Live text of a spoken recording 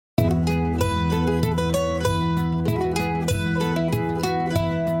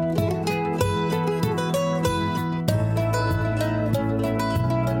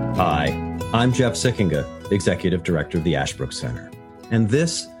I'm Jeff Sickinga, Executive Director of the Ashbrook Center, and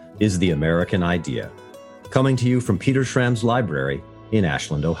this is The American Idea, coming to you from Peter Schramm's Library in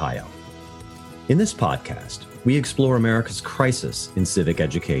Ashland, Ohio. In this podcast, we explore America's crisis in civic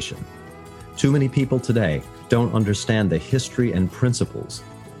education. Too many people today don't understand the history and principles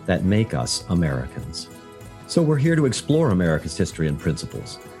that make us Americans. So we're here to explore America's history and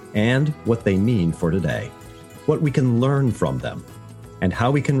principles and what they mean for today, what we can learn from them, and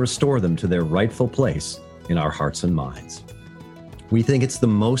how we can restore them to their rightful place in our hearts and minds. We think it's the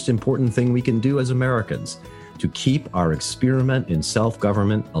most important thing we can do as Americans to keep our experiment in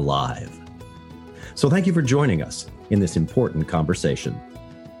self-government alive. So thank you for joining us in this important conversation.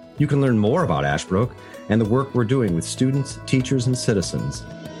 You can learn more about Ashbrook and the work we're doing with students, teachers, and citizens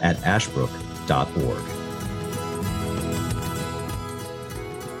at ashbrook.org.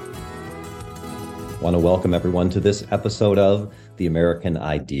 I want to welcome everyone to this episode of The American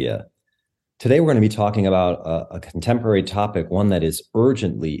Idea. Today, we're going to be talking about a contemporary topic, one that is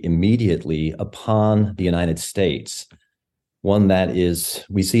urgently, immediately upon the United States, one that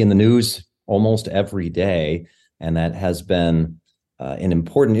we see in the news almost every day, and that has been an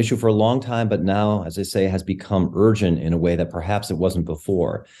important issue for a long time, but now, as I say, has become urgent in a way that perhaps it wasn't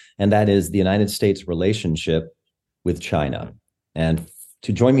before, and that is the United States' relationship with China. And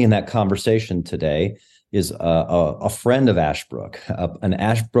to join me in that conversation today is a friend of Ashbrook, an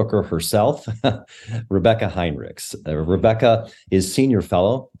Ashbrooker herself, Rebecca Heinrichs. Rebecca is Senior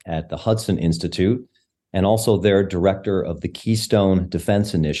Fellow at the Hudson Institute and also their Director of the Keystone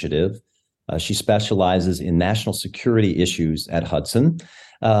Defense Initiative. She specializes in national security issues at Hudson.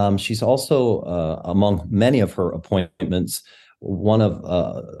 She's also, among many of her appointments, one of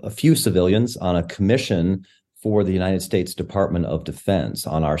a few civilians on a commission for the United States Department of Defense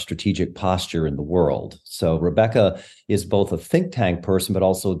on our strategic posture in the world. So Rebecca is both a think tank person, but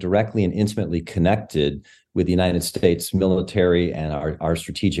also directly and intimately connected with the United States military and our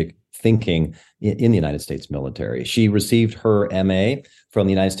strategic thinking in the United States military. She received her MA from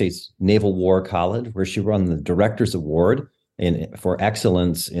the United States Naval War College, where she won the Director's Award for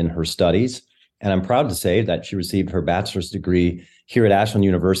excellence in her studies. And I'm proud to say that she received her bachelor's degree here at Ashland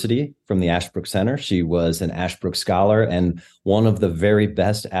University from the Ashbrook Center. She was an Ashbrook Scholar and one of the very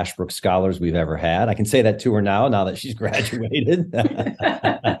best Ashbrook Scholars we've ever had. I can say that to her now that she's graduated.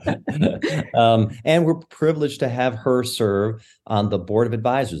 And we're privileged to have her serve on the Board of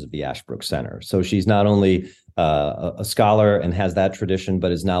Advisors of the Ashbrook Center. So she's not only a scholar and has that tradition,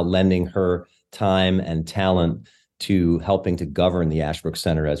 but is now lending her time and talent to helping to govern the Ashbrook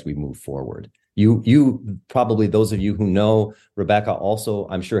Center as we move forward. You probably, those of you who know Rebecca also,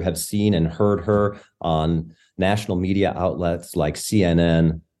 I'm sure, have seen and heard her on national media outlets like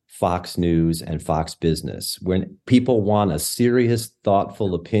CNN, Fox News, and Fox Business. When people want a serious,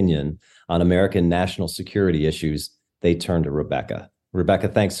 thoughtful opinion on American national security issues, they turn to Rebecca. Rebecca,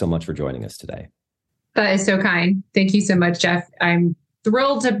 thanks so much for joining us today. That is so kind. Thank you so much, Jeff. I'm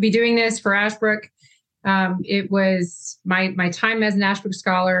thrilled to be doing this for Ashbrook. It was my time as an Ashbrook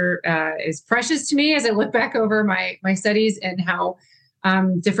Scholar is precious to me as I look back over my studies and how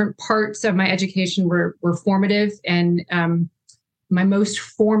different parts of my education were formative, and my most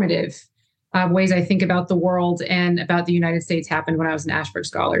formative ways I think about the world and about the United States happened when I was an Ashbrook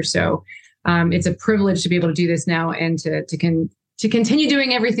Scholar. So it's a privilege to be able to do this now and to continue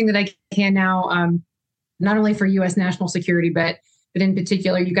doing everything that I can now, not only for U.S. national security, but in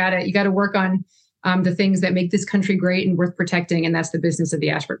particular, you gotta work on the things that make this country great and worth protecting. And that's the business of the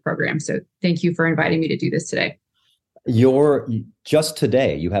Ashbrook program. So thank you for inviting me to do this today. Just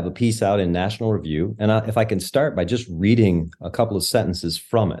today, you have a piece out in National Review. And if I can start by just reading a couple of sentences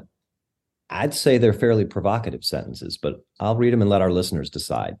from it, I'd say they're fairly provocative sentences, but I'll read them and let our listeners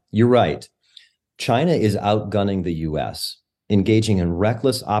decide. You write, China is outgunning the U.S., engaging in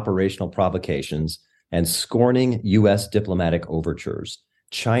reckless operational provocations and scorning U.S. diplomatic overtures.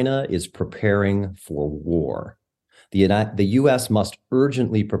 China is preparing for war. The U.S. must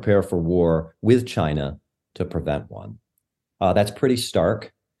urgently prepare for war with China to prevent one. That's pretty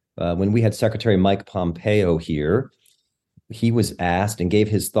stark. When we had Secretary Mike Pompeo here, he was asked and gave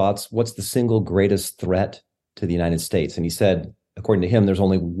his thoughts, what's the single greatest threat to the United States? And he said, according to him, there's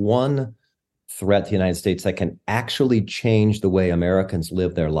only one threat to the United States that can actually change the way Americans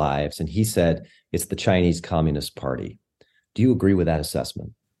live their lives. And he said, it's the Chinese Communist Party. Do you agree with that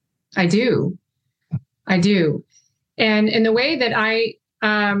assessment? I do. And in the way that I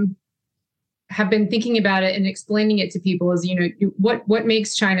have been thinking about it and explaining it to people is, what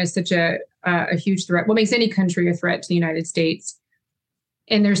makes China such a huge threat? What makes any country a threat to the United States?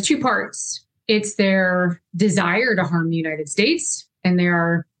 And there's two parts. It's their desire to harm the United States, and there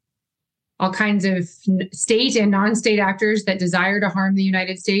are all kinds of state and non-state actors that desire to harm the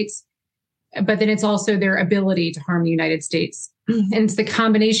United States. But then it's also their ability to harm the United States. And it's the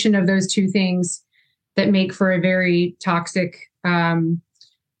combination of those two things that make for a very toxic problem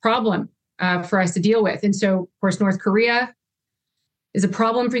for us to deal with. And so, of course, North Korea is a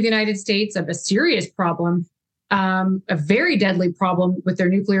problem for the United States, a serious problem, a very deadly problem with their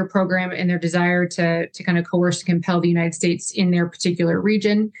nuclear program and their desire to kind of coerce and compel the United States in their particular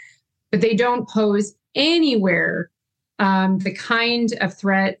region. But they don't pose anywhere the kind of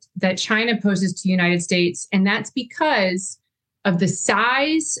threat that China poses to the United States. And that's because of the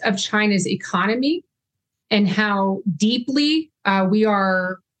size of China's economy and how deeply we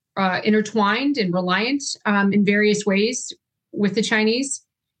are intertwined and reliant in various ways with the Chinese,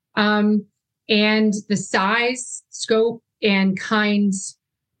 and the size, scope, and kinds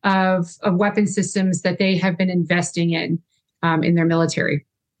of weapon systems that they have been investing in their military.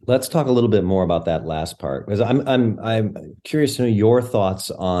 Let's talk a little bit more about that last part, because I'm curious to know your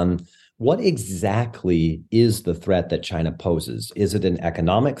thoughts on what exactly is the threat that China poses. Is it an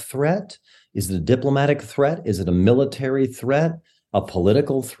economic threat? Is it a diplomatic threat? Is it a military threat? A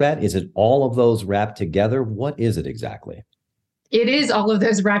political threat? Is it all of those wrapped together? What is it exactly? It is all of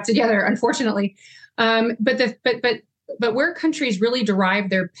those wrapped together, unfortunately. But where countries really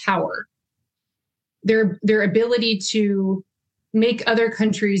derive their power, their ability to make other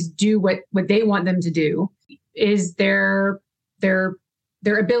countries do what they want them to do, is their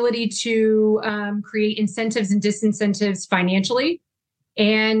ability to create incentives and disincentives financially,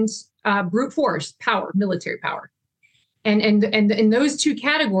 and brute force power, military power. And in those two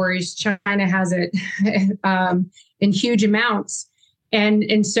categories, China has it in huge amounts.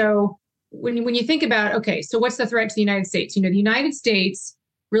 And so when you think about, okay, so what's the threat to the United States? The United States,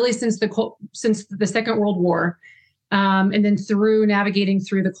 really since the Second World War, and then navigating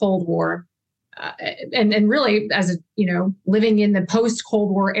through the Cold War, and really as living in the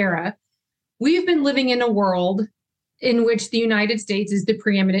post-Cold War era, we've been living in a world in which the United States is the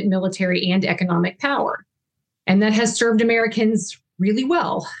preeminent military and economic power. And that has served Americans really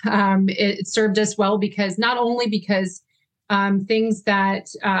well. It served us well because not only because things that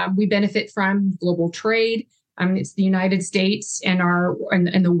we benefit from, global trade, it's the United States and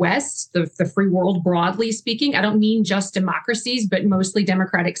the West, the free world broadly speaking. I don't mean just democracies, but mostly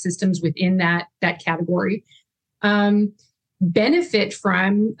democratic systems within that category, benefit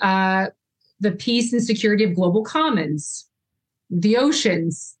from the peace and security of global commons, the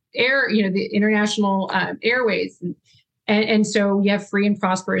oceans, air, the international airways. And so you have free and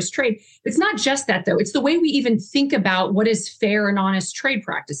prosperous trade. It's not just that, though. It's the way we even think about what is fair and honest trade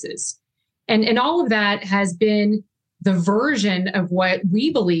practices. And all of that has been the version of what we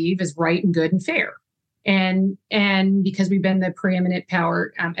believe is right and good and fair. And because we've been the preeminent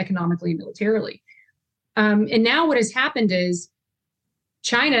power economically and militarily. And now what has happened is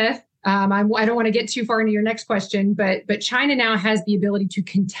China, I don't want to get too far into your next question, but China now has the ability to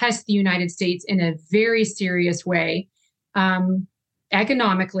contest the United States in a very serious way,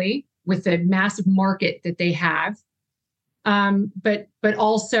 economically, with the massive market that they have, but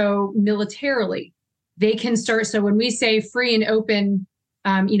also militarily. They can start. So when we say free and open,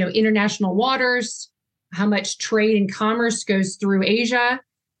 international waters, how much trade and commerce goes through Asia,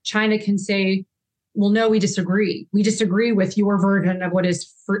 China can say, well, no, we disagree. We disagree with your version of what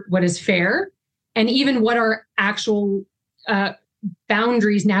is fair, and even what are actual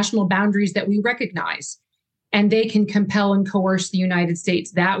boundaries, national boundaries that we recognize. And they can compel and coerce the United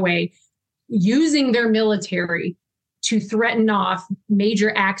States that way, using their military to threaten off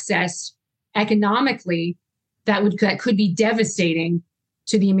major access economically that could be devastating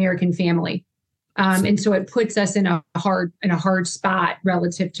to the American family. And so it puts us in a hard spot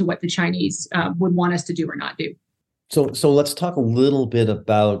relative to what the Chinese would want us to do or not do. So let's talk a little bit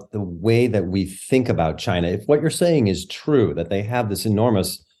about the way that we think about China. If what you're saying is true, that they have this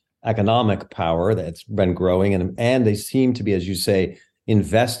enormous economic power that's been growing, and they seem to be, as you say,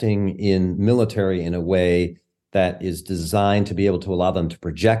 investing in military in a way that is designed to be able to allow them to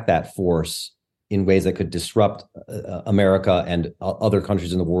project that force in ways that could disrupt America and other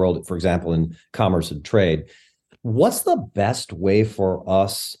countries in the world, for example, in commerce and trade. What's the best way for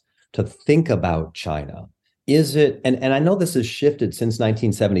us to think about China? Is it, and I know this has shifted since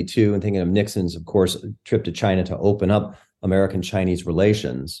 1972, and thinking of Nixon's, of course, trip to China to open up American-Chinese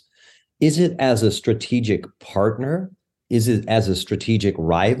relations. Is it as a strategic partner? Is it as a strategic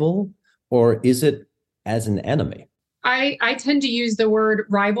rival? Or is it as an enemy? I tend to use the word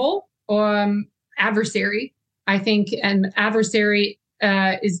rival, adversary. I think an adversary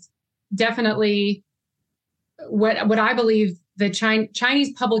is definitely what I believe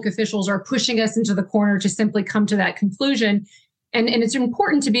Chinese public officials are pushing us into the corner to simply come to that conclusion. And it's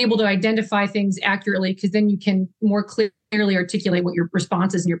important to be able to identify things accurately, because then you can more clearly articulate what your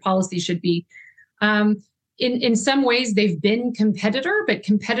responses and your policies should be. In some ways, they've been competitor, but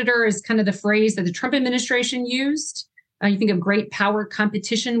competitor is kind of the phrase that the Trump administration used. You think of great power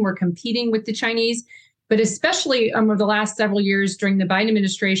competition, we're competing with the Chinese, but especially over the last several years during the Biden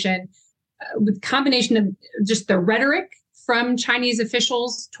administration, with combination of just the rhetoric from Chinese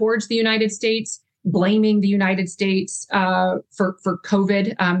officials towards the United States, blaming the United States for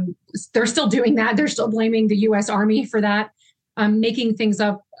COVID. They're still doing that. They're still blaming the U.S. Army for that, making things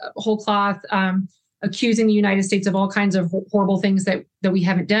up whole cloth, accusing the United States of all kinds of horrible things that we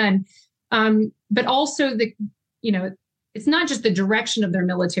haven't done. But also it's not just the direction of their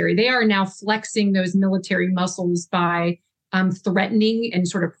military. They are now flexing those military muscles by threatening and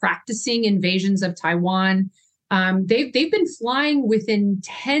sort of practicing invasions of Taiwan. They've been flying within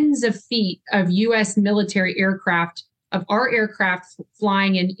tens of feet of U.S. military aircraft, of our aircraft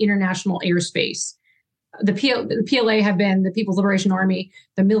flying in international airspace. The PLA have been, the People's Liberation Army,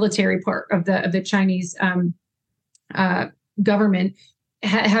 the military part of the Chinese government,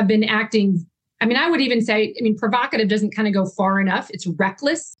 have been acting. I mean, I would even say, provocative doesn't kind of go far enough. It's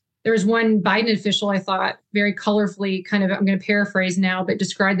reckless. There was one Biden official I thought very colorfully, kind of, I'm going to paraphrase now, but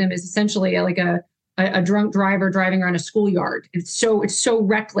described them as essentially like a drunk driver driving around a schoolyard. It's so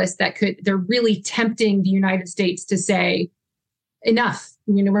reckless that they're really tempting the United States to say, enough,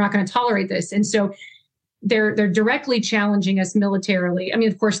 we're not going to tolerate this. And so they're directly challenging us militarily. I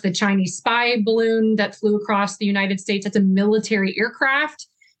mean, of course, the Chinese spy balloon that flew across the United States, that's a military aircraft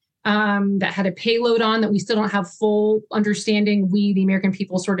that had a payload on that we still don't have full understanding, we, the American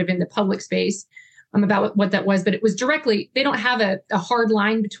people, sort of in the public space, about what that was. But it was directly, they don't have a hard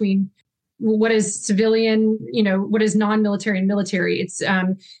line between what is civilian, what is non-military and military. It's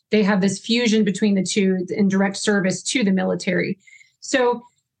they have this fusion between the two in direct service to the military. So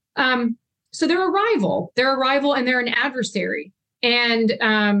they're a rival. They're a rival and they're an adversary. And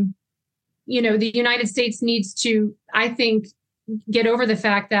the United States needs to, I think, get over the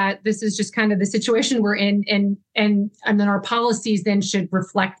fact that this is just kind of the situation we're in, and then our policies then should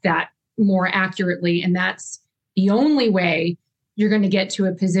reflect that more accurately. And that's the only way you're going to get to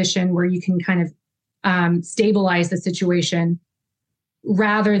a position where you can kind of stabilize the situation,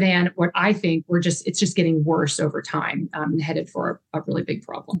 rather than what I think it's just getting worse over time, headed for a really big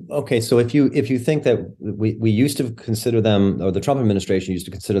problem. Okay, so if you think that we used to consider them, or the Trump administration used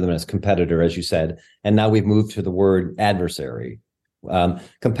to consider them as competitor, as you said, and now we've moved to the word adversary.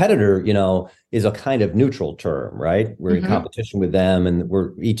 Competitor, is a kind of neutral term, right? We're in competition with them, and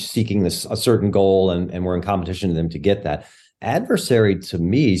we're each seeking a certain goal, and we're in competition with them to get that. Adversary, to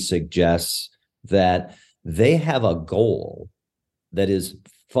me, suggests that they have a goal that is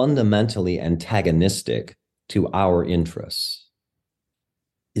fundamentally antagonistic to our interests.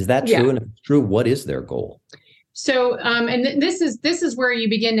 Is that true? Yeah. And if it's true, what is their goal? So, and this is where you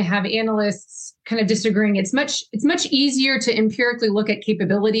begin to have analysts kind of disagreeing. It's much easier to empirically look at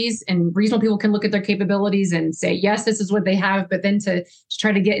capabilities, and reasonable people can look at their capabilities and say, yes, this is what they have. But then to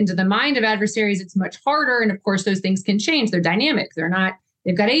try to get into the mind of adversaries, it's much harder. And of course, those things can change. They're dynamic.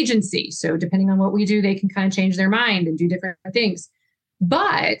 They've got agency. So depending on what we do, they can kind of change their mind and do different things.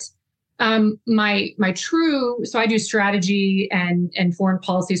 But so I do strategy and foreign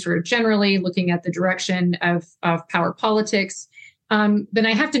policy sort of generally, looking at the direction of power politics. Then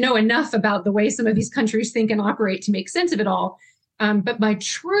I have to know enough about the way some of these countries think and operate to make sense of it all. But my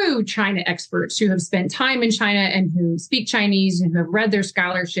true China experts who have spent time in China and who speak Chinese and who have read their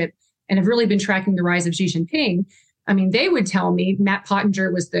scholarship and have really been tracking the rise of Xi Jinping, they would tell me Matt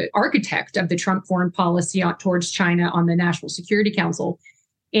Pottinger was the architect of the Trump foreign policy towards China on the National Security Council.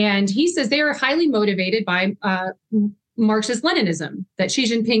 And he says they are highly motivated by Marxist-Leninism, that Xi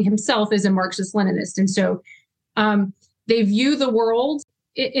Jinping himself is a Marxist-Leninist. And so they view the world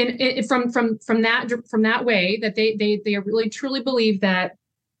from that way, that they really truly believe that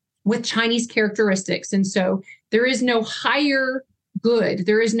with Chinese characteristics. And so there is no higher good,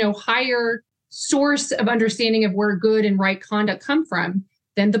 there is no higher source of understanding of where good and right conduct come from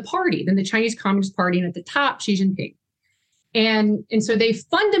than the Chinese Communist Party, and at the top, Xi Jinping. And so they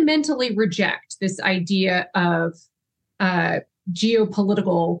fundamentally reject this idea of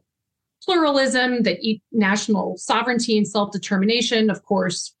geopolitical pluralism, that national sovereignty and self-determination. Of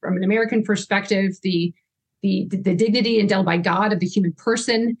course, from an American perspective, the dignity endowed by God of the human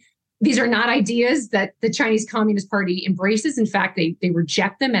person. These are not ideas that the Chinese Communist Party embraces. In fact, they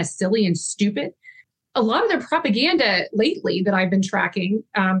reject them as silly and stupid. A lot of their propaganda lately that I've been tracking,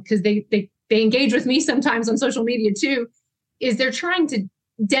 because they engage with me sometimes on social media too, is they're trying to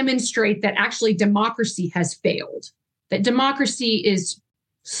demonstrate that actually democracy has failed, that democracy is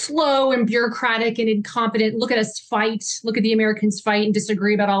slow and bureaucratic and incompetent. Look at us fight. Look at the Americans fight and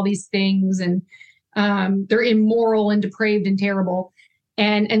disagree about all these things. And they're immoral and depraved and terrible.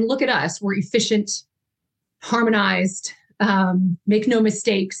 And look at us. We're efficient, harmonized, make no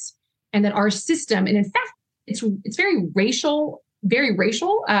mistakes. And that our system, and in fact, it's very racial, very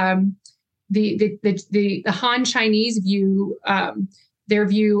racial. The Han Chinese view, their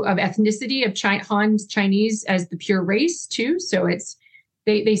view of ethnicity of Han Chinese as the pure race too. So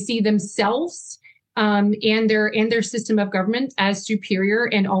they see themselves and their system of government as superior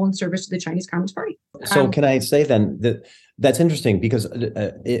and all in service to the Chinese Communist Party. So can I say then that that's interesting, because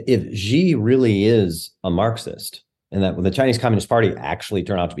if Xi really is a Marxist, and that when the Chinese Communist Party actually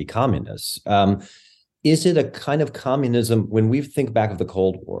turned out to be communists, is it a kind of communism? When we think back of the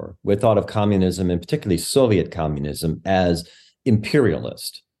Cold War, we thought of communism, and particularly Soviet communism, as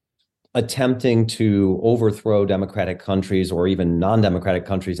imperialist, attempting to overthrow democratic countries or even non-democratic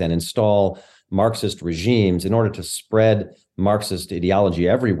countries and install Marxist regimes in order to spread Marxist ideology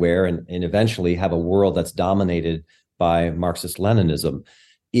everywhere and eventually have a world that's dominated by Marxist-Leninism.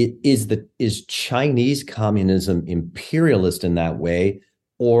 Is Chinese communism imperialist in that way,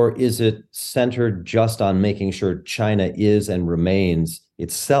 or is it centered just on making sure China is and remains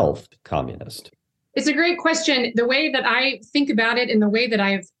itself communist? It's a great question. The way that I think about it and the way that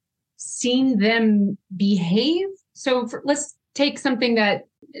I've seen them behave. So let's take something that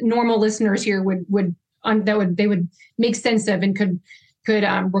normal listeners here would make sense of and could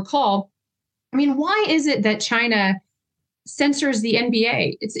recall. I mean, why is it that China censors the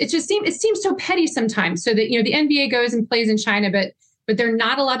NBA? It seems so petty sometimes. So that the NBA goes and plays in China, but they're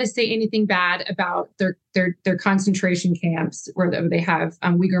not allowed to say anything bad about their concentration camps where they have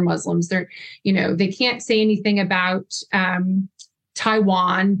Uyghur Muslims. They can't say anything about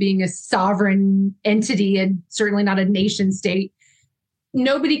Taiwan being a sovereign entity and certainly not a nation state.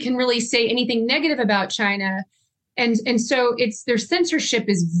 Nobody can really say anything negative about China. And so their censorship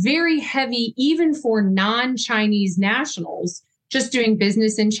is very heavy, even for non-Chinese nationals just doing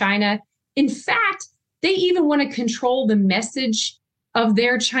business in China. In fact, they even want to control the message of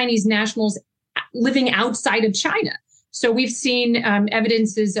their Chinese nationals living outside of China. So we've seen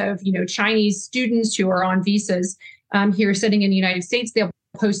evidences of, Chinese students who are on visas here sitting in the United States. They'll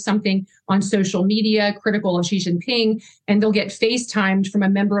post something on social media critical of Xi Jinping, and they'll get FaceTimed from a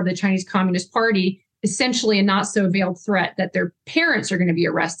member of the Chinese Communist Party, essentially a not so veiled threat that their parents are going to be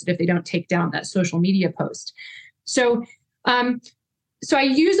arrested if they don't take down that social media post. So I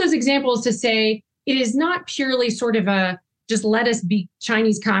use those examples to say it is not purely sort of a just let us be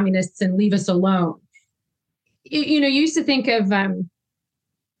Chinese communists and leave us alone. You used to think of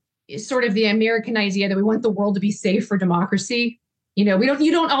sort of the American idea that we want the world to be safe for democracy. You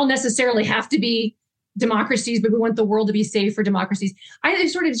don't all necessarily have to be democracies, but we want the world to be safe for democracies.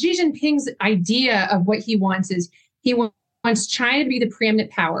 Sort of Xi Jinping's idea of what he wants is he wants China to be the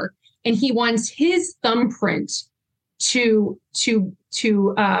preeminent power, and he wants his thumbprint to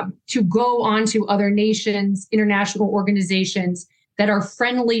go on to other nations, international organizations that are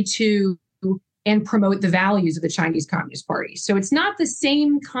friendly to and promote the values of the Chinese Communist Party. So it's not the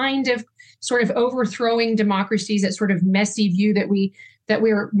same kind of sort of overthrowing democracies, that sort of messy view that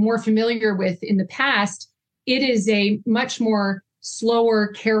we're more familiar with in the past. It is a much more slower,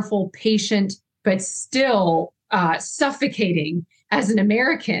 careful, patient, but still suffocating as an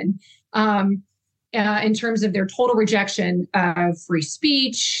American in terms of their total rejection of free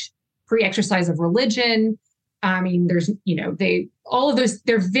speech, free exercise of religion. I mean, all of those,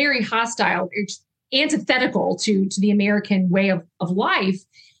 they're very hostile, antithetical to the American way of life.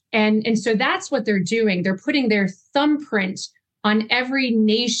 And so that's what they're doing. They're putting their thumbprint on every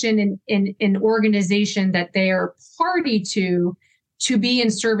nation and organization that they are party to be in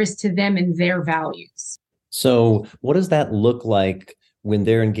service to them and their values. So what does that look like when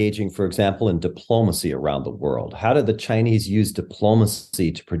they're engaging, for example, in diplomacy around the world? How do the Chinese use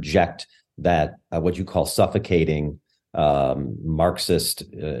diplomacy to project that what you call suffocating Marxist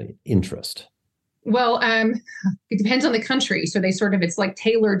interest? Well, it depends on the country. So it's like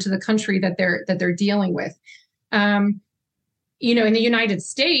tailored to the country that they're dealing with. In the United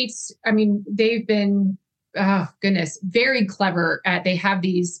States, I mean, they've been, very clever they have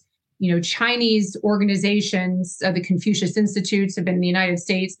these, Chinese organizations. The Confucius Institutes have been in the United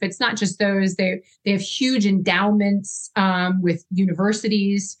States, but it's not just those. They have huge endowments with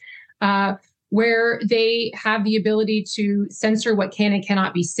universities where they have the ability to censor what can and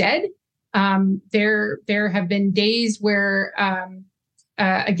cannot be said. There have been days where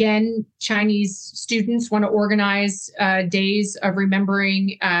Again, Chinese students want to organize days of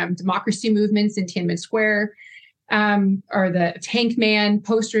remembering democracy movements in Tiananmen Square, or the Tank Man,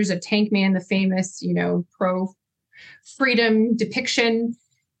 posters of Tank Man, the famous, pro-freedom depiction.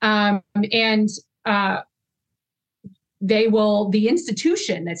 And the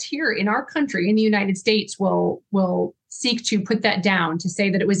institution that's here in our country, in the United States, will seek to put that down, to say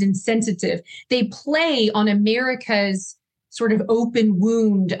that it was insensitive. They play on America's sort of open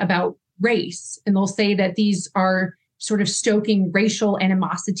wound about race, and they'll say that these are sort of stoking racial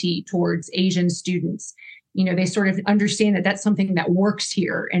animosity towards Asian students. They sort of understand that that's something that works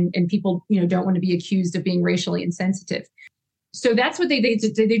here, and people, don't want to be accused of being racially insensitive. So that's what they did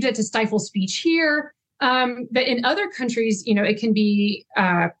to stifle speech here. But in other countries, it can be,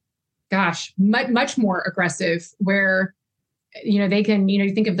 much more aggressive, where, they can,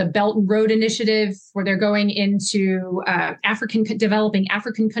 you think of the Belt and Road Initiative, where they're going into developing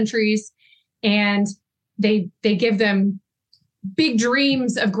African countries, and they give them big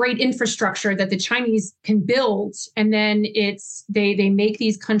dreams of great infrastructure that the Chinese can build. And then they make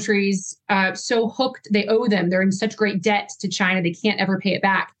these countries so hooked, they owe them. They're in such great debt to China, they can't ever pay it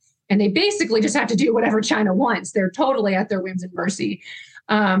back. And they basically just have to do whatever China wants. They're totally at their whims and mercy.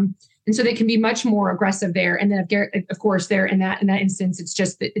 And so they can be much more aggressive there. And then, of course, there in that instance, it's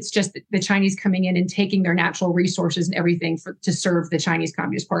just the Chinese coming in and taking their natural resources and everything to serve the Chinese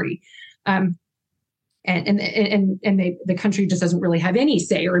Communist Party. And the country just doesn't really have any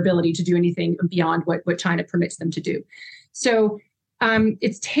say or ability to do anything beyond what China permits them to do. So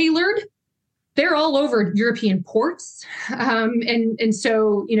it's tailored. They're all over European ports, and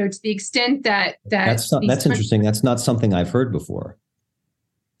so to the extent that that's interesting. That's not something I've heard before.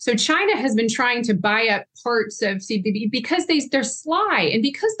 So China has been trying to buy up parts of CBP because they're sly, and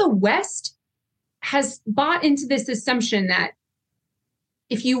because the West has bought into this assumption that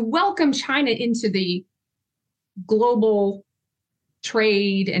if you welcome China into the global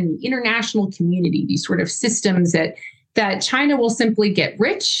trade and international community, these sort of systems, that China will simply get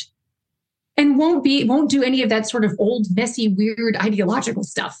rich and won't do any of that sort of old, messy, weird ideological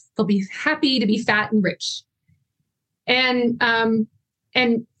stuff. They'll be happy to be fat and rich. And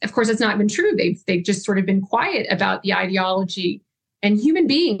of course, it's not been true. They've just sort of been quiet about the ideology. And human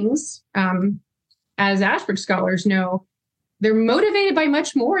beings, as Ashbrook scholars know, they're motivated by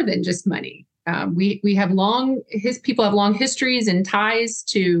much more than just money. People have long histories and ties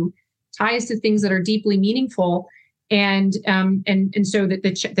to things that are deeply meaningful. And so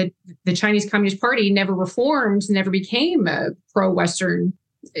that the Chinese Communist Party never reformed, never became a pro-Western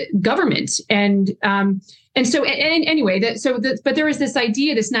government. But there is this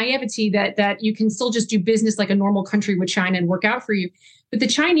idea, this naivety that you can still just do business like a normal country with China and work out for you. But the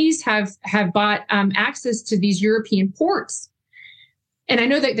Chinese have bought access to these European ports. And I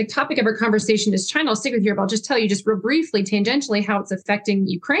know that the topic of our conversation is China. I'll stick with you, but I'll just tell you just real briefly, tangentially, how it's affecting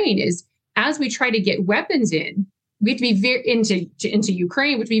Ukraine is, as we try to get weapons in, we have to be into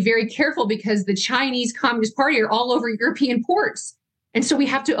Ukraine. We have to be very careful because the Chinese Communist Party are all over European ports. And so we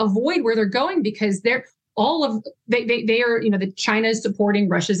have to avoid where they're going, because they are, the China is supporting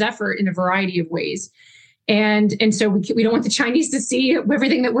Russia's effort in a variety of ways. And so we don't want the Chinese to see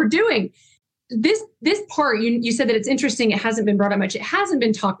everything that we're doing. This part, you said that it's interesting. It hasn't been brought up much. It hasn't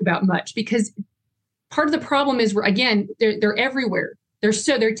been talked about much because part of the problem is they're everywhere.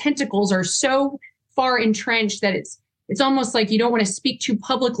 Their tentacles are so far entrenched that it's almost like you don't want to speak too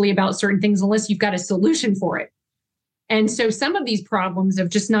publicly about certain things unless you've got a solution for it. And so some of these problems have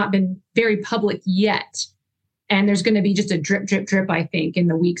just not been very public yet. And there's going to be just a drip, drip, drip, I think, in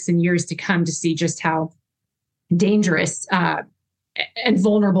the weeks and years to come, to see just how dangerous and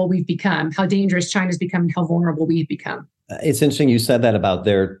vulnerable we've become, how dangerous China's become, and how vulnerable we've become. It's interesting you said that about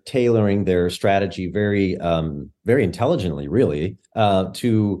their tailoring their strategy very, very intelligently, really,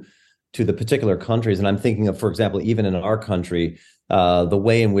 to the particular countries. And I'm thinking of, for example, even in our country, the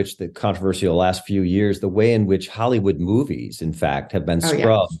way in which the controversial last few years, the way in which Hollywood movies, in fact, have been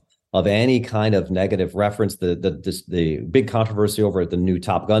scrubbed of any kind of negative reference. The big controversy over the new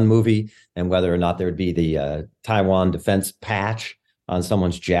Top Gun movie and whether or not there would be the Taiwan defense patch on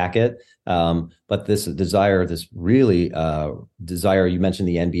someone's jacket. But this desire, you mentioned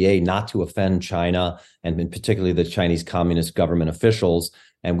the NBA, not to offend China, and particularly the Chinese Communist government officials.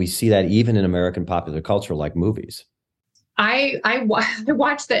 And we see that even in American popular culture, like movies. I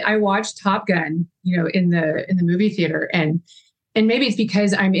watched Top Gun, in the movie theater, and maybe it's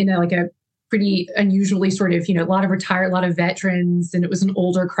because I'm in a pretty unusually sort of, a lot of veterans, and it was an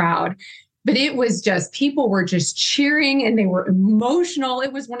older crowd, but it was just, people were just cheering and they were emotional.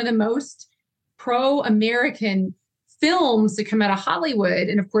 It was one of the most pro-American films to come out of Hollywood.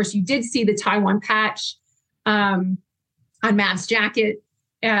 And of course, you did see the Taiwan patch on Matt's jacket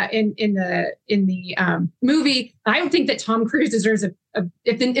in the movie. I don't think that Tom Cruise deserves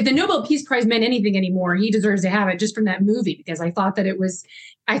if the Nobel Peace Prize meant anything anymore, he deserves to have it just from that movie, because I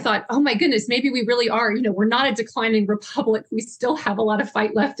thought, oh my goodness, maybe we really are, we're not a declining republic. We still have a lot of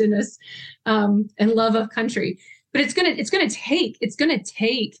fight left in us, and love of country. But it's gonna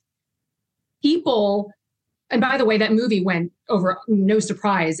take people. And by the way, that movie went over, no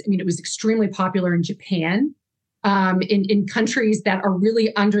surprise. I mean, it was extremely popular in Japan, in countries that are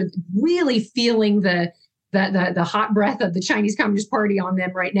really feeling the hot breath of the Chinese Communist Party on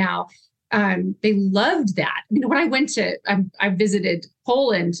them right now. They loved that. When I went I visited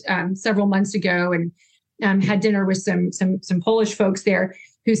Poland several months ago, and had dinner with some Polish folks there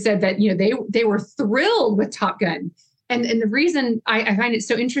who said that they were thrilled with Top Gun. And the reason I find it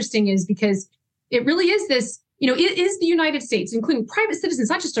so interesting is because it really is this, it is the United States, including private citizens,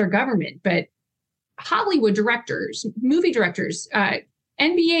 not just our government, but Hollywood directors, movie directors,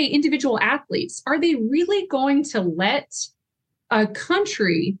 NBA individual athletes. Are they really going to let a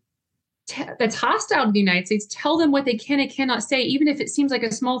country that's hostile to the United States tell them what they can and cannot say, even if it seems like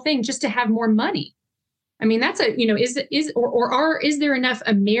a small thing, just to have more money? I mean, that's is there enough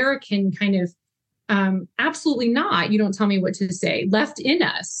American kind of, absolutely not, you don't tell me what to say, left in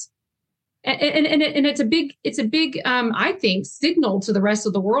us? And it's a big, I think, signal to the rest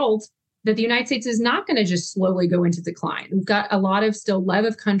of the world that the United States is not going to just slowly go into decline. We've got a lot of still love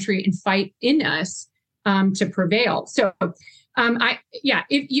of country and fight in us to prevail. So,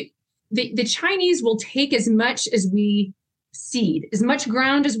 the Chinese will take as much as we cede, as much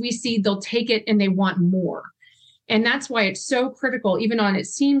ground as we cede, they'll take it, and they want more. And that's why it's so critical, even on, it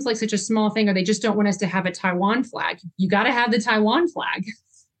seems like such a small thing, or they just don't want us to have a Taiwan flag. You got to have the Taiwan flag.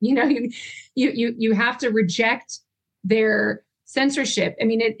 You have to reject their censorship. I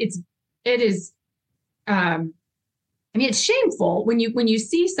mean, it's shameful when you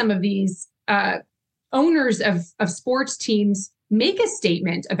see some of these owners of sports teams make a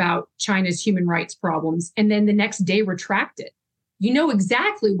statement about China's human rights problems and then the next day retract it. You know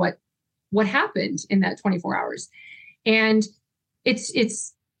exactly what happened in that 24 hours, and they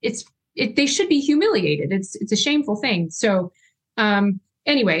should be humiliated. It's a shameful thing. So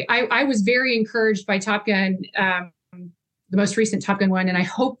anyway, I was very encouraged by Top Gun, the most recent Top Gun one, and I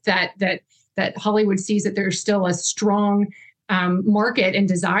hope that Hollywood sees that there's still a strong market and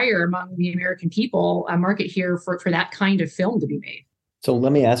desire among the American people, a market here for that kind of film to be made. So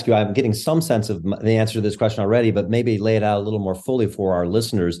let me ask you, I'm getting some sense of the answer to this question already, but maybe lay it out a little more fully for our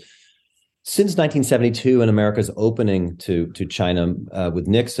listeners. Since 1972 and America's opening to China with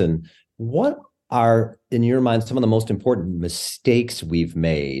Nixon, what are, in your mind, some of the most important mistakes we've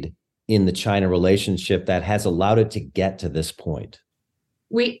made in the China relationship that has allowed it to get to this point?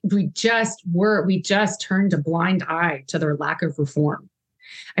 We just turned a blind eye to their lack of reform.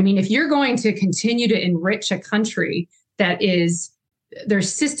 I mean, if you're going to continue to enrich a country that is their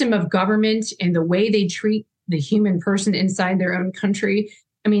system of government and the way they treat the human person inside their own country,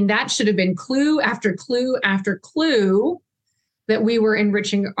 I mean, that should have been clue after clue after clue that we were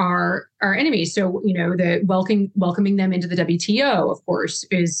enriching our enemies. So, the welcoming them into the WTO, of course,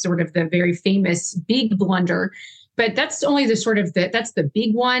 is sort of the very famous big blunder. But that's only that's the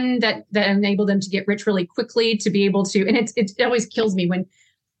big one that enabled them to get rich really quickly, to be able to. And it always kills me when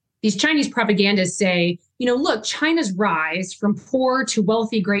these Chinese propagandists say, look, China's rise from poor to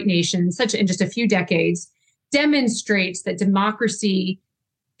wealthy great nation, such in just a few decades, demonstrates that democracy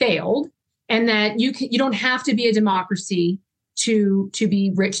failed, and that you don't have to be a democracy to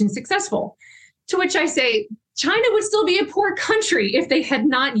be rich and successful. To which I say, China would still be a poor country if they had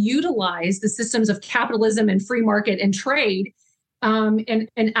not utilized the systems of capitalism and free market and trade,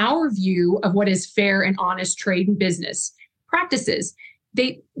 and our view of what is fair and honest trade and business practices.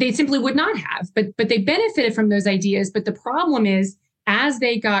 They simply would not have, but they benefited from those ideas. But the problem is, as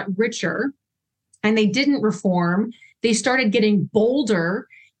they got richer and they didn't reform, they started getting bolder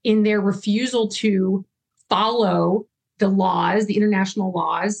in their refusal to follow the laws, the international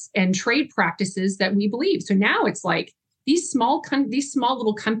laws and trade practices that we believe. So now it's like these small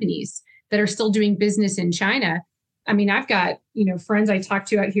little companies that are still doing business in China. I mean, I've got, friends I talk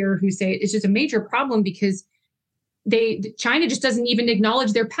to out here who say it's just a major problem because China just doesn't even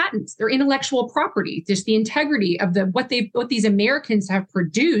acknowledge their patents, their intellectual property, just the integrity of what these Americans have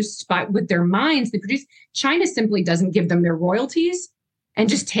produced with their minds they produce. China simply doesn't give them their royalties and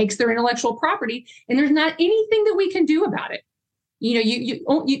just takes their intellectual property, and there's not anything that we can do about it.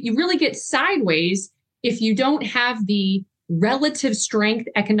 You really get sideways if you don't have the relative strength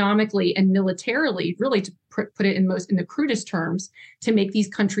economically and militarily, really to put it in the crudest terms, to make these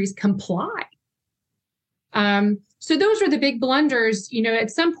countries comply. So those are the big blunders.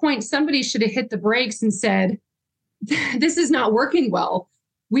 At some point, somebody should have hit the brakes and said, this is not working well.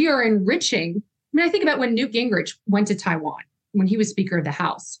 We are enriching. I think about when Newt Gingrich went to Taiwan when he was Speaker of the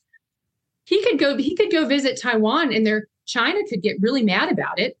House. He could go visit Taiwan, and China could get really mad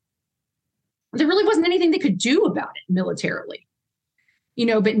about it. There really wasn't anything they could do about it militarily.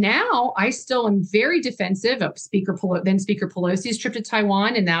 But now I still am very defensive of Speaker Pelosi's trip to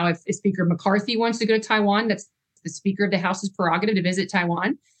Taiwan. And now if Speaker McCarthy wants to go to Taiwan, that's the Speaker of the House's prerogative to visit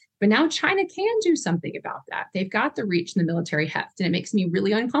Taiwan. But now China can do something about that. They've got the reach and the military heft, and it makes me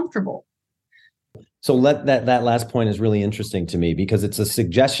really uncomfortable. So that last point is really interesting to me, because it's a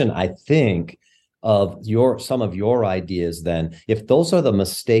suggestion, I think, of some of your ideas. Then, if those are the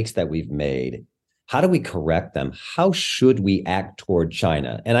mistakes that we've made, how do we correct them? How should we act toward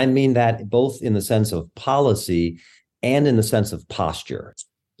China? And I mean that both in the sense of policy and in the sense of posture.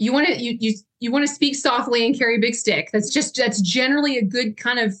 You want to speak softly and carry a big stick. That's generally a good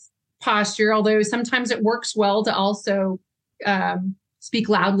kind of posture, although sometimes it works well to also speak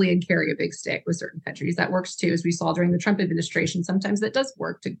loudly and carry a big stick with certain countries. That works too, as we saw during the Trump administration. Sometimes that does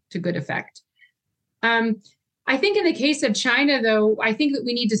work to good effect. I think in the case of China, though, I think that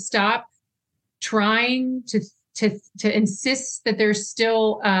we need to stop trying to insist that there's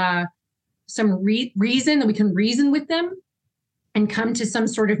still some reason that we can reason with them and come to some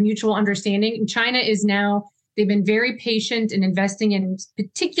sort of mutual understanding. And China is now, they've been very patient in investing in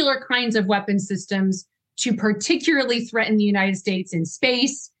particular kinds of weapon systems to particularly threaten the United States in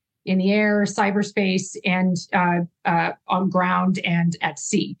space, in the air, cyberspace, and on ground and at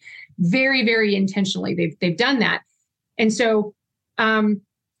sea. Very, very intentionally, they've done that. And so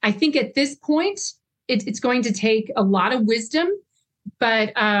I think at this point, it's going to take a lot of wisdom.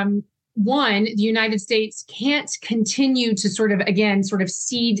 But one, the United States can't continue to sort of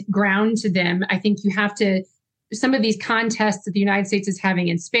cede ground to them. I think you have to, some of these contests that the United States is having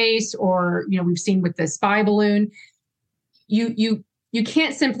in space, or, we've seen with the spy balloon, you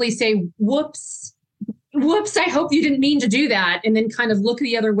can't simply say, whoops, I hope you didn't mean to do that, and then kind of look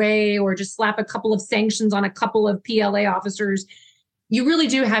the other way, or just slap a couple of sanctions on a couple of PLA officers. You really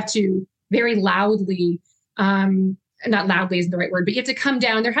do have to very loudly, not loudly isn't the right word, but you have to come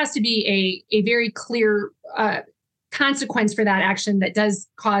down. There has to be a very clear consequence for that action that does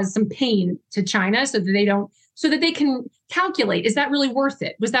cause some pain to China, so that they can calculate, is that really worth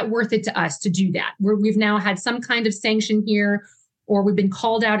it? Was that worth it to us to do that? We've now had some kind of sanction here, or we've been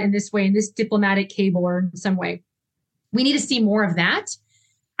called out in this way, in this diplomatic cable, or in some way. We need to see more of that.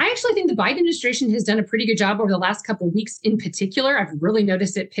 I actually think the Biden administration has done a pretty good job over the last couple of weeks in particular. I've really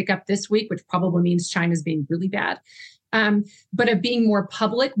noticed it pick up this week, which probably means China's being really bad. But of being more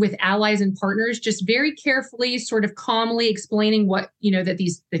public with allies and partners, just very carefully, sort of calmly explaining what,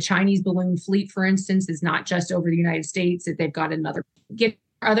 that the Chinese balloon fleet, for instance, is not just over the United States, that they've got get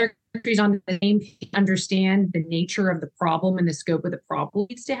other countries on the same page, understand the nature of the problem and the scope of the problem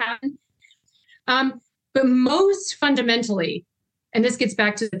needs to happen. But most fundamentally, and this gets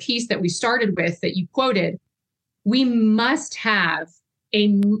back to the piece that we started with that you quoted, we must have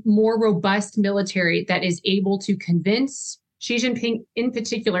a more robust military that is able to convince Xi Jinping in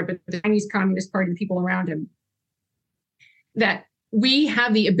particular, but the Chinese Communist Party and people around him, that we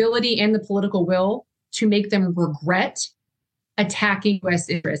have the ability and the political will to make them regret attacking U.S.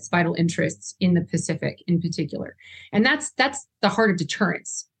 interests, vital interests in the Pacific in particular. And that's the heart of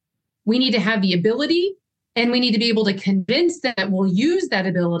deterrence. We need to have the ability, and we need to be able to convince them that we'll use that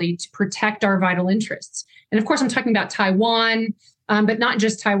ability to protect our vital interests. And of course, I'm talking about Taiwan, but not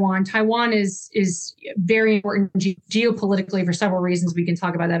just Taiwan. Taiwan is very important geopolitically for several reasons. We can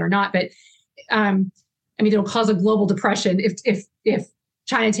talk about that or not. But it'll cause a global depression if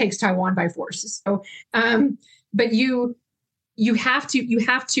China takes Taiwan by force. So, but we have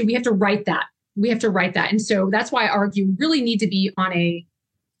to write that. We have to write that. And so that's why I argue we really need to be on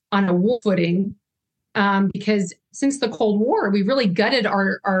a war footing, because since the Cold War, we really gutted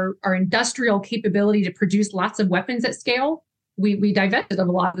our industrial capability to produce lots of weapons at scale. We divested of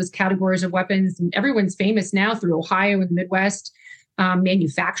a lot of those categories of weapons, and everyone's famous now through Ohio and the Midwest.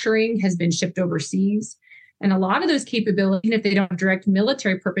 Manufacturing has been shipped overseas. And a lot of those capabilities, even if they don't have direct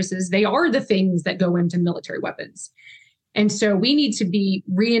military purposes, they are the things that go into military weapons. And so we need to be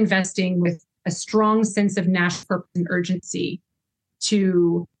reinvesting with a strong sense of national purpose and urgency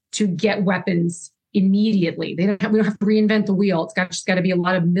to get weapons immediately. We don't have to reinvent the wheel. It's just got to be a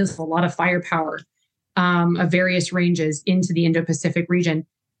lot of missiles, a lot of firepower of various ranges into the Indo-Pacific region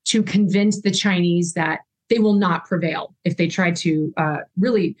to convince the Chinese that they will not prevail if they try to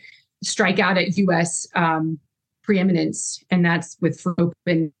really strike out at U.S. Preeminence, and that's with for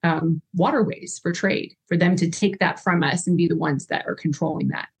open waterways for trade, for them to take that from us and be the ones that are controlling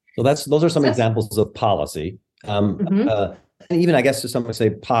that. So those are some examples of policy. And even, I guess, to some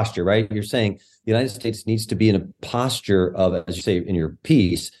say posture, right? You're saying the United States needs to be in a posture of, as you say in your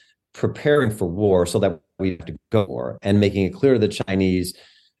piece, preparing for war so that we have to go to war, and making it clear to the Chinese,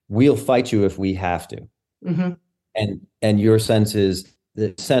 we'll fight you if we have to. And your sense is the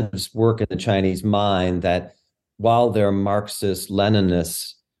incentives work in the Chinese mind that while they're Marxist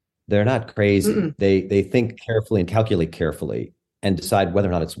Leninists, they're not crazy. They think carefully and calculate carefully and decide whether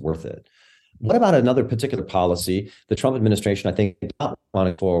or not it's worth it. What about another particular policy? The Trump administration, I think, did not want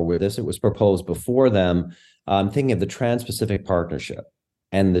to go forward with this. It was proposed before them. I'm thinking of the Trans-Pacific Partnership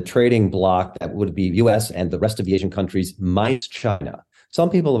and the trading bloc that would be U.S. and the rest of the Asian countries minus China. Some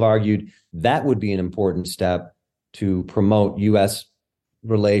people have argued that would be an important step to promote U.S.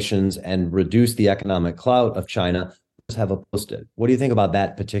 relations and reduce the economic clout of China. Have opposed it. What do you think about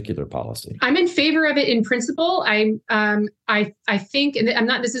that particular policy? I'm in favor of it in principle. I think, and I'm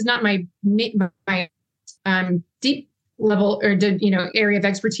not. This is not my deep level or area of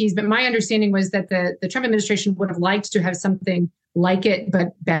expertise, but my understanding was that the Trump administration would have liked to have something like it,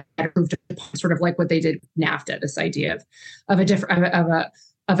 but better approved, sort of like what they did with NAFTA. This idea of a different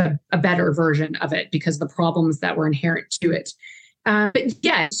a better version of it because of the problems that were inherent to it. But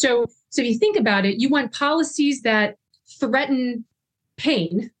yeah, so if you think about it, you want policies that threaten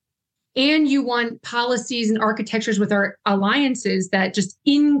pain, and you want policies and architectures with our alliances that just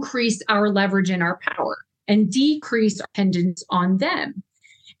increase our leverage and our power and decrease our dependence on them.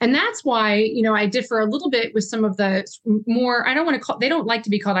 And that's why, I differ a little bit with some of the more, they don't like to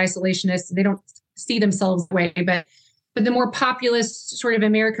be called isolationists. They don't see themselves that way, but the more populist sort of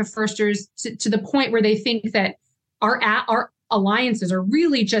America firsters to the point where they think that our alliances are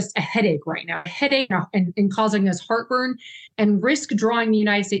really just a headache right now, and causing us heartburn and risk drawing the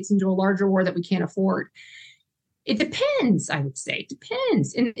United States into a larger war that we can't afford. It depends, I would say. It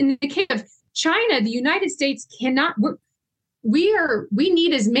depends. In the case of China, the United States cannot. We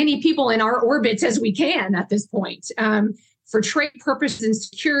need as many people in our orbits as we can at this point for trade purposes and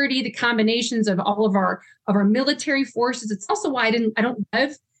security. The combinations of all of our military forces. It's also why I don't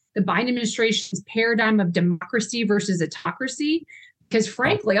love the Biden administration's paradigm of democracy versus autocracy, because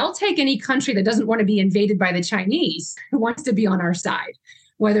frankly, I'll take any country that doesn't want to be invaded by the Chinese, who wants to be on our side,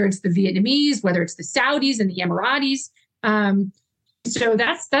 whether it's the Vietnamese, whether it's the Saudis and the Emiratis. So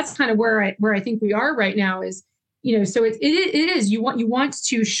that's kind of where I think we are right now is, so it is, you want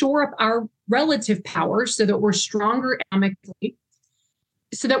to shore up our relative power so that we're stronger economically,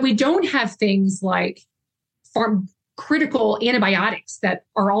 so that we don't have things like critical antibiotics that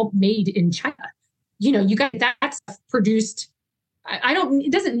are all made in China. You got that stuff produced.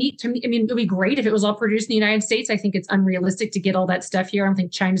 It doesn't need to, it would be great if it was all produced in the United States. I think it's unrealistic to get all that stuff here. I don't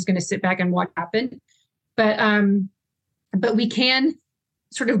think China's going to sit back and watch happen. But we can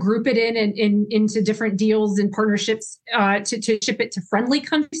sort of group it into different deals and partnerships to ship it to friendly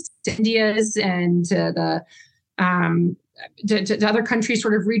countries, to India's and to other countries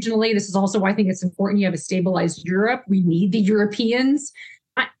sort of regionally. This is also why I think it's important you have a stabilized Europe. We need the Europeans,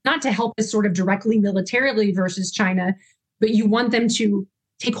 not to help us sort of directly militarily versus China, but you want them to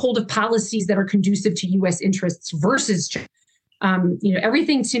take hold of policies that are conducive to U.S. interests versus China.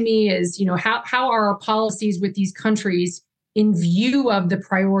 Everything to me is, how are our policies with these countries in view of the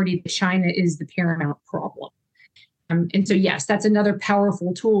priority that China is the paramount problem? And so, yes, that's another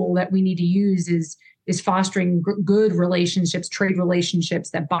powerful tool that we need to use is fostering good relationships, trade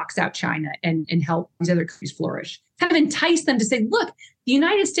relationships that box out China and help these other countries flourish. Kind of entice them to say, look, the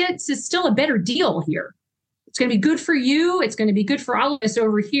United States is still a better deal here. It's going to be good for you. It's going to be good for all of us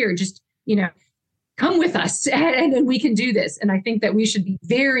over here. Just, come with us and we can do this. And I think that we should be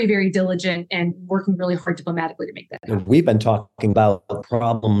very, very diligent and working really hard diplomatically to make that happen. We've been talking about the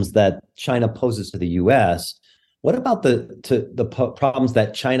problems that China poses to the U.S. What about the problems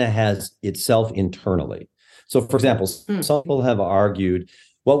that China has itself internally? So, for example, some people have argued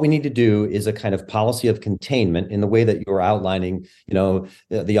what we need to do is a kind of policy of containment in the way that you're outlining,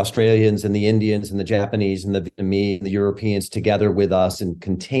 the Australians and the Indians and the Japanese and the Vietnamese and the Europeans together with us in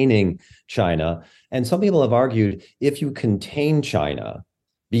containing China. And some people have argued if you contain China,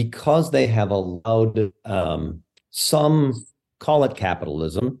 because they have allowed some, call it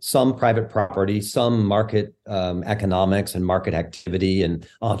capitalism, some private property, some market economics and market activity and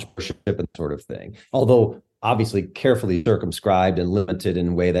entrepreneurship and sort of thing, although obviously carefully circumscribed and limited in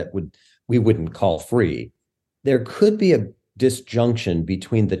a way that we wouldn't call free. There could be a disjunction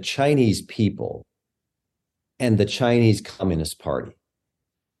between the Chinese people and the Chinese Communist Party.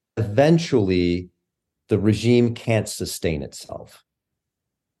 Eventually, the regime can't sustain itself.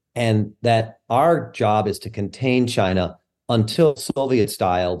 And that our job is to contain China until Soviet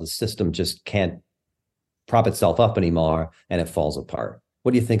style, the system just can't prop itself up anymore and it falls apart.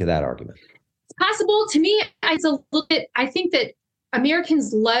 What do you think of that argument? It's possible. To me, it's a little bit, I think that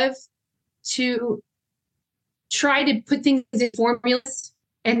Americans love to try to put things in formulas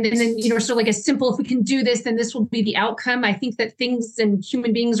and then, sort of like a simple, if we can do this, then this will be the outcome. I think that things and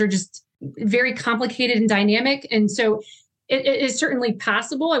human beings are just very complicated and dynamic. And so it is certainly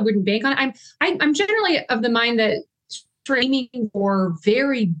possible. I wouldn't bank on it. I'm generally of the mind that aiming for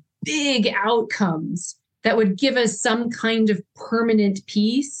very big outcomes that would give us some kind of permanent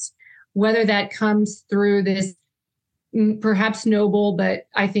peace, whether that comes through this perhaps noble, but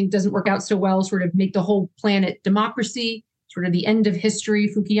I think doesn't work out so well, sort of make the whole planet democracy, sort of the end of history,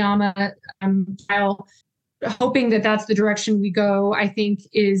 Fukuyama style. Hoping that that's the direction we go, I think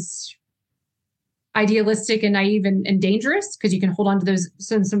is idealistic and naive and dangerous, because you can hold on to those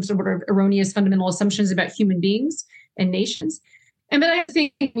some sort of erroneous fundamental assumptions about human beings and nations. But I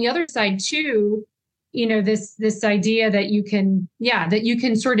think on the other side too, this idea that you can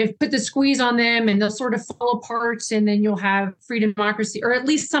sort of put the squeeze on them and they'll sort of fall apart, and then you'll have freedom, democracy, or at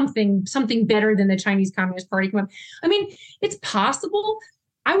least something better than the Chinese Communist Party come up. I mean, it's possible.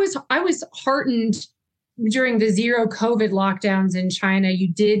 I was heartened during the zero COVID lockdowns in China. You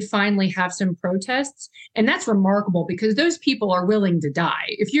did finally have some protests, and that's remarkable because those people are willing to die.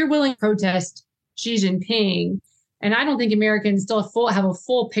 If you're willing to protest Xi Jinping, and I don't think Americans still have a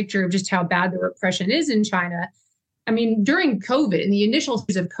full picture of just how bad the repression is in China. I mean, during COVID, in the initial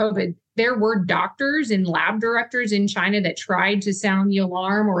phase of COVID, there were doctors and lab directors in China that tried to sound the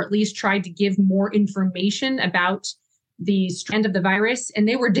alarm, or at least tried to give more information about the strand of the virus, and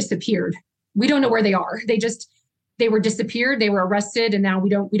they were disappeared. We don't know where they are. They were disappeared. They were arrested, and now we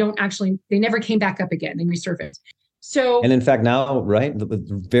don't actually. They never came back up again and resurfaced. So, and in fact, now, right,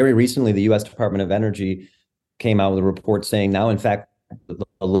 very recently, the U.S. Department of Energy came out with a report saying now, in fact, the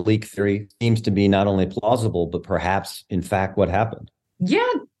leak theory seems to be not only plausible, but perhaps, in fact, what happened.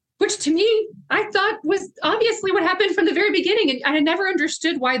 Yeah, which to me, I thought was obviously what happened from the very beginning. And I had never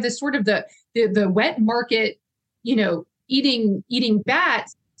understood why the sort of the wet market, eating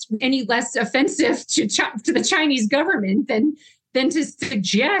bats any less offensive to the Chinese government than to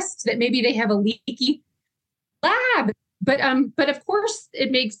suggest that maybe they have a leaky lab. But of course,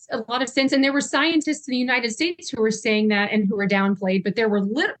 it makes a lot of sense. And there were scientists in the United States who were saying that and who were downplayed. But there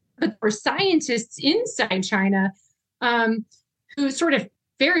were scientists inside China who sort of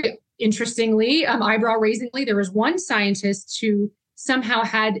very interestingly, eyebrow-raisingly, there was one scientist who somehow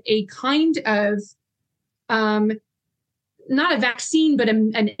had a kind of not a vaccine, but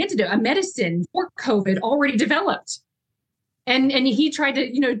an antidote, a medicine for COVID already developed. And he tried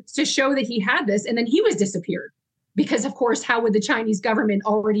to show that he had this, and then he was disappeared. Because, of course, how would the Chinese government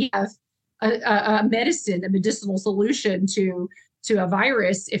already have a medicinal solution to a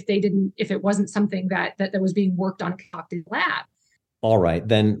virus if it wasn't something that was being worked on in the lab? All right,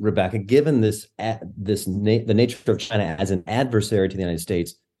 then, Rebecca, given the nature of China as an adversary to the United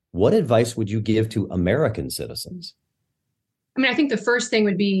States, what advice would you give to American citizens? I mean, I think the first thing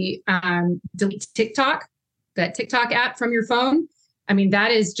would be delete TikTok, that TikTok app from your phone. I mean,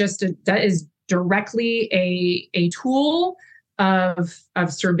 that is directly a tool of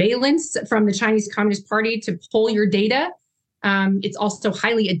surveillance from the Chinese Communist Party to pull your data. It's also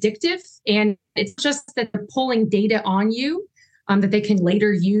highly addictive, and it's just that they're pulling data on you that they can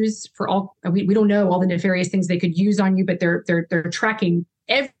later use for all. We don't know all the nefarious things they could use on you, but they're tracking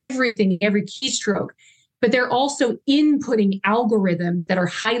everything, every keystroke. But they're also inputting algorithms that are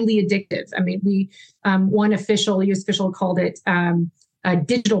highly addictive. I mean, one U.S. official called it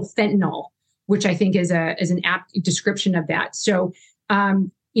digital fentanyl, which I think is an apt description of that. So,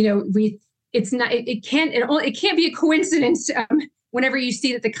 it can't be a coincidence whenever you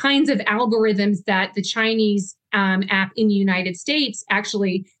see that the kinds of algorithms that the Chinese app in the United States,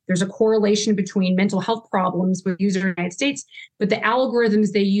 actually, there's a correlation between mental health problems with users in the United States, but the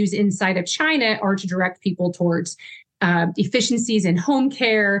algorithms they use inside of China are to direct people towards efficiencies in home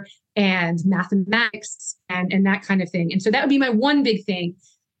care and mathematics and that kind of thing. And so that would be my one big thing.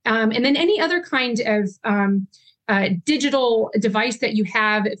 And then any other kind of digital device that you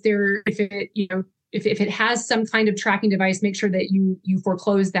have, if it has some kind of tracking device, make sure that you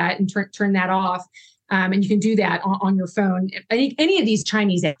foreclose that and turn that off. And you can do that on your phone. Any of these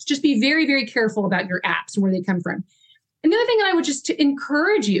Chinese apps, just be very, very careful about your apps and where they come from. And the other thing I would just to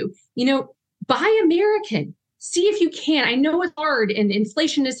encourage you, buy American. see if you can. I know it's hard and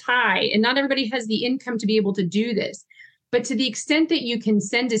inflation is high and not everybody has the income to be able to do this. But to the extent that you can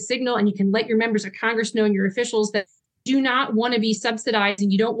send a signal and you can let your members of Congress know and your officials that you do not want to be subsidized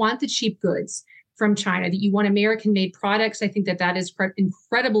and you don't want the cheap goods from China, that you want American-made products, I think that is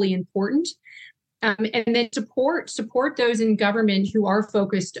incredibly important. And then support those in government who are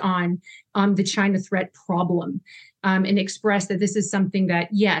focused on the China threat problem, and express that this is something that,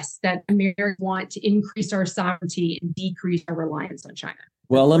 yes, that Americans want to increase our sovereignty and decrease our reliance on China.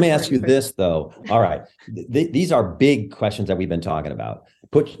 Well, let me ask you this, though. All right. These are big questions that we've been talking about.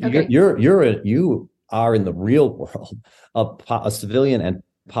 You are in the real world a civilian and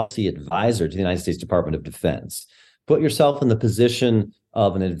policy advisor to the United States Department of Defense. Put yourself in the position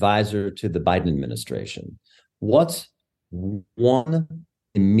of an advisor to the Biden administration. What's one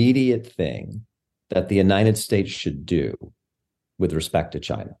immediate thing that the United States should do with respect to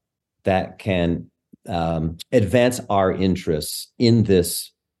China that can advance our interests in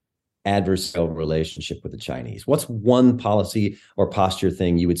this adversarial relationship with the Chinese? What's one policy or posture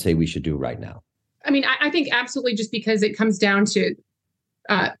thing you would say we should do right now? I mean, I think absolutely, just because it comes down to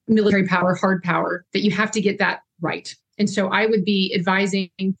military power, hard power, that you have to get that right. And so I would be advising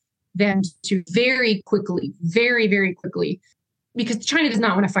them to very quickly, very, very quickly, because China does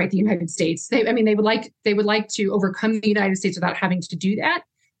not want to fight the United States. They would like to overcome the United States without having to do that.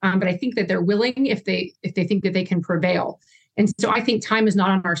 But I think that they're willing if they think that they can prevail. And so I think time is not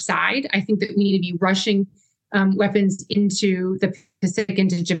on our side. I think that we need to be rushing weapons into the Pacific,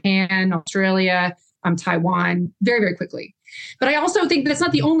 into Japan, Australia, Taiwan, very, very quickly. But I also think that's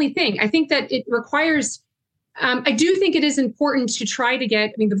not the only thing. I think that it requires, I do think it is important to try to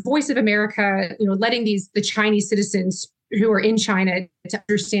get, the voice of America, letting the Chinese citizens who are in China to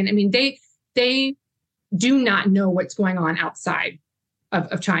understand. They do not know what's going on outside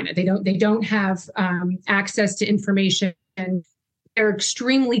of China. They don't have access to information, and they're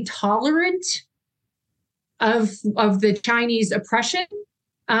extremely tolerant of the Chinese oppression.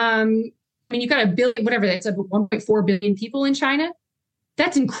 You've got 1 billion, whatever that's 1.4 billion people in China.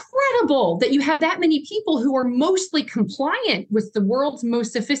 That's incredible that you have that many people who are mostly compliant with the world's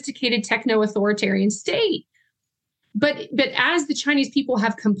most sophisticated techno-authoritarian state. But as the Chinese people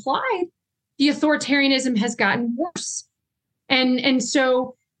have complied, the authoritarianism has gotten worse. And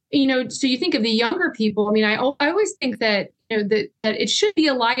so, so you think of the younger people. I always think that, that it should be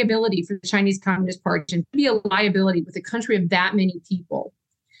a liability for the Chinese Communist Party, and be a liability with a country of that many people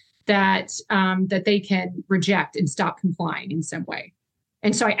that they can reject and stop complying in some way.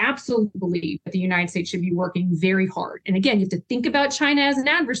 And so I absolutely believe that the United States should be working very hard. And again, you have to think about China as an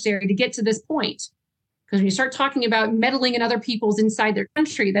adversary to get to this point. Because when you start talking about meddling in other people's inside their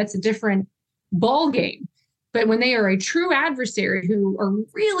country, that's a different ballgame. But when they are a true adversary who are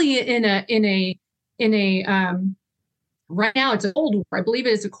really in a right now it's a Cold War. I believe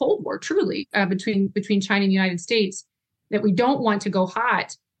it is a Cold War, truly, between China and the United States, that we don't want to go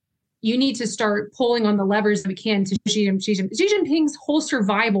hot. You need to start pulling on the levers that we can to Xi Jinping. Xi Jinping's whole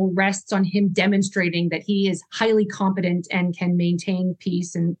survival rests on him demonstrating that he is highly competent and can maintain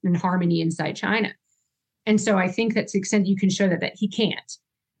peace and harmony inside China. And so I think that to the extent you can show that he can't,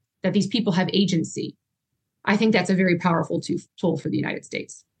 that these people have agency, I think that's a very powerful tool for the United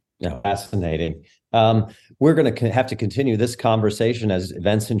States. No, fascinating. We're going to have to continue this conversation as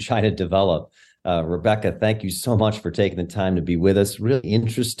events in China develop. Rebecca, thank you so much for taking the time to be with us. Really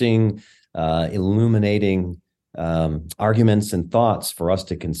interesting, illuminating arguments and thoughts for us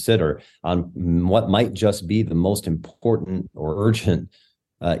to consider on what might just be the most important or urgent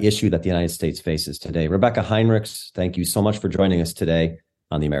issue that the United States faces today. Rebecca Heinrichs, thank you so much for joining us today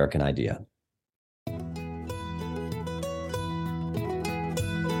on The American Idea.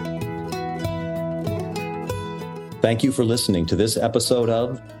 Thank you for listening to this episode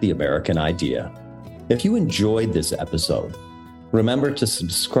of The American Idea. If you enjoyed this episode, remember to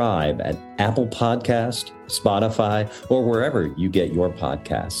subscribe at Apple Podcast, Spotify, or wherever you get your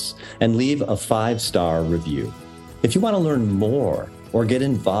podcasts, and leave a 5-star review. If you want to learn more or get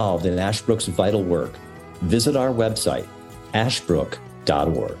involved in Ashbrook's vital work, visit our website,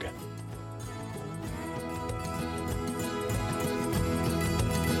 ashbrook.org.